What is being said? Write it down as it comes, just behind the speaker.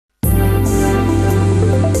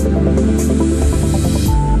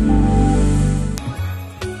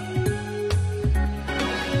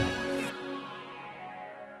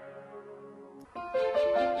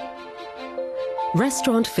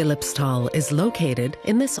Restaurant Phillipsthal is located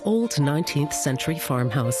in this old 19th century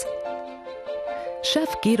farmhouse.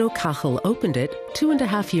 Chef Guido Kachel opened it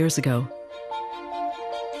 2.5 years ago.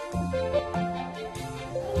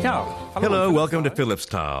 Hello, welcome to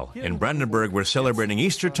Phillipsthal. In Brandenburg, we're celebrating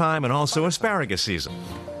Easter time and also asparagus season.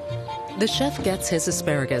 The chef gets his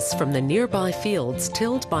asparagus from the nearby fields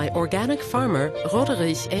tilled by organic farmer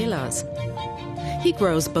Roderich Ehlers. He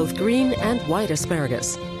grows both green and white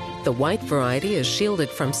asparagus. The white variety is shielded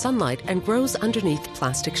from sunlight and grows underneath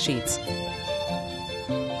plastic sheets.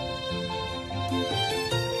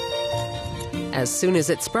 As soon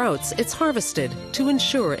as it sprouts, it's harvested to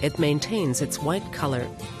ensure it maintains its white color.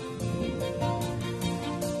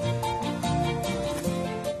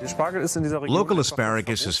 Local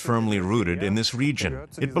asparagus is firmly rooted in this region.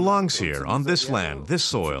 It belongs here, on this land, this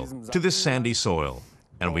soil, to this sandy soil.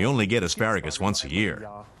 And we only get asparagus once a year.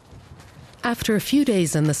 After a few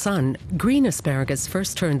days in the sun, green asparagus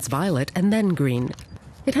first turns violet and then green.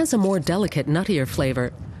 It has a more delicate, nuttier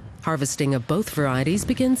flavor. Harvesting of both varieties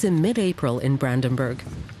begins in mid-April in Brandenburg.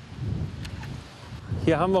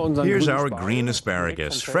 Here's our green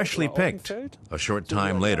asparagus, freshly picked. A short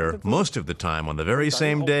time later, most of the time on the very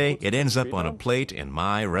same day, it ends up on a plate in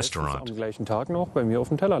my restaurant.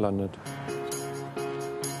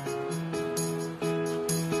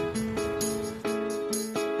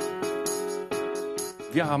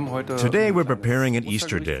 Today we're preparing an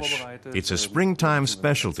Easter dish. It's a springtime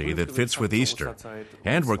specialty that fits with Easter.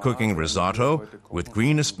 And we're cooking risotto with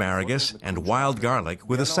green asparagus and wild garlic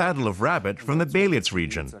with a saddle of rabbit from the Belitz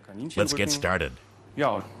region. Let's get started.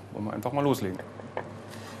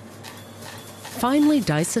 Finely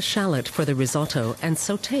dice a shallot for the risotto and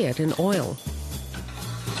sauté it in oil.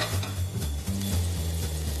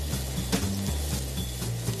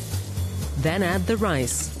 Then add the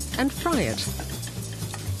rice and fry it.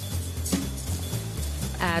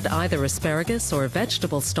 Add either asparagus or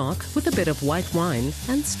vegetable stock with a bit of white wine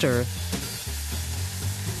and stir.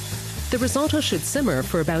 The risotto should simmer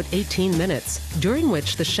for about 18 minutes, during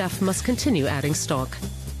which the chef must continue adding stock.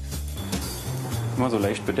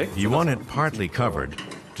 You want it partly covered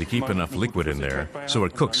to keep enough liquid in there so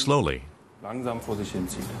it cooks slowly.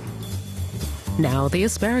 Now the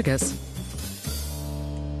asparagus.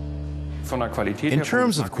 In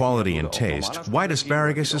terms of quality and taste, white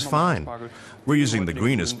asparagus is fine. We're using the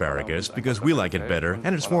green asparagus because we like it better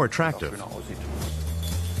and it's more attractive.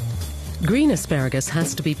 Green asparagus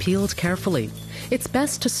has to be peeled carefully. It's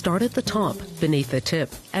best to start at the top, beneath the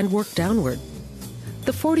tip, and work downward.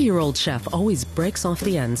 The 40-year-old chef always breaks off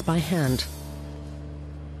the ends by hand.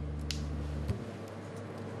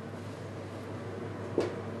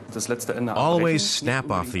 Always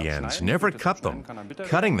snap off the ends, never cut them.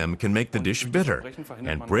 Cutting them can make the dish bitter,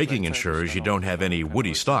 and breaking ensures you don't have any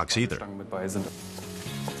woody stalks either.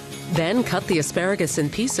 Then cut the asparagus in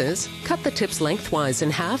pieces, cut the tips lengthwise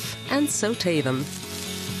in half, and sauté them.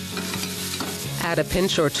 Add a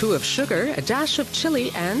pinch or two of sugar, a dash of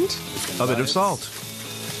chili, and a bit of salt.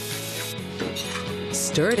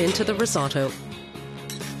 Stir it into the risotto.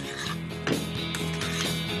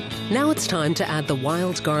 Now it's time to add the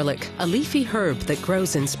wild garlic, a leafy herb that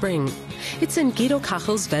grows in spring. It's in Guido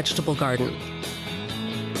Kachel's vegetable garden.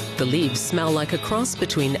 The leaves smell like a cross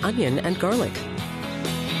between onion and garlic.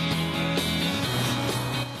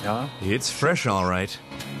 It's fresh, all right.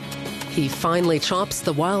 He finely chops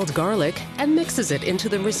the wild garlic and mixes it into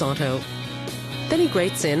the risotto. Then he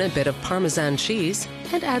grates in a bit of Parmesan cheese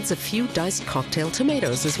and adds a few diced cocktail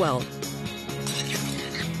tomatoes as well.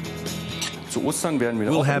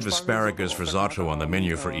 We'll have asparagus risotto on the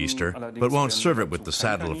menu for Easter, but won't serve it with the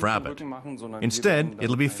saddle of rabbit. Instead,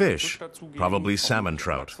 it'll be fish, probably salmon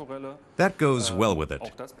trout. That goes well with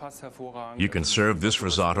it. You can serve this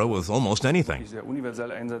risotto with almost anything.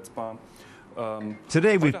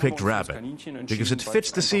 Today we picked rabbit because it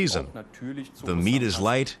fits the season. The meat is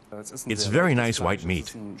light. It's very nice white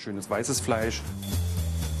meat.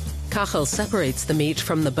 Kachel separates the meat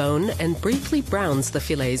from the bone and briefly browns the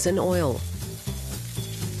fillets in oil.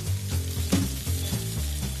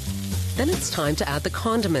 Then it's time to add the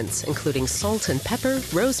condiments, including salt and pepper,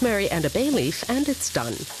 rosemary and a bay leaf, and it's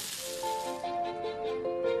done.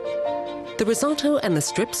 The risotto and the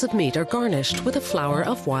strips of meat are garnished with a flower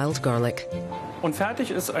of wild garlic. And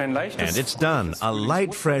it's done, a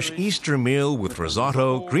light, fresh Easter meal with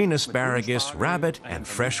risotto, green asparagus, rabbit, and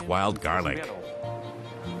fresh wild garlic.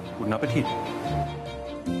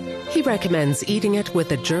 He recommends eating it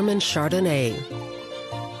with a German Chardonnay.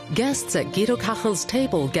 Guests at Guido Kachel's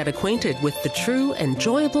table get acquainted with the true,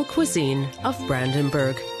 enjoyable cuisine of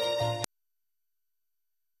Brandenburg.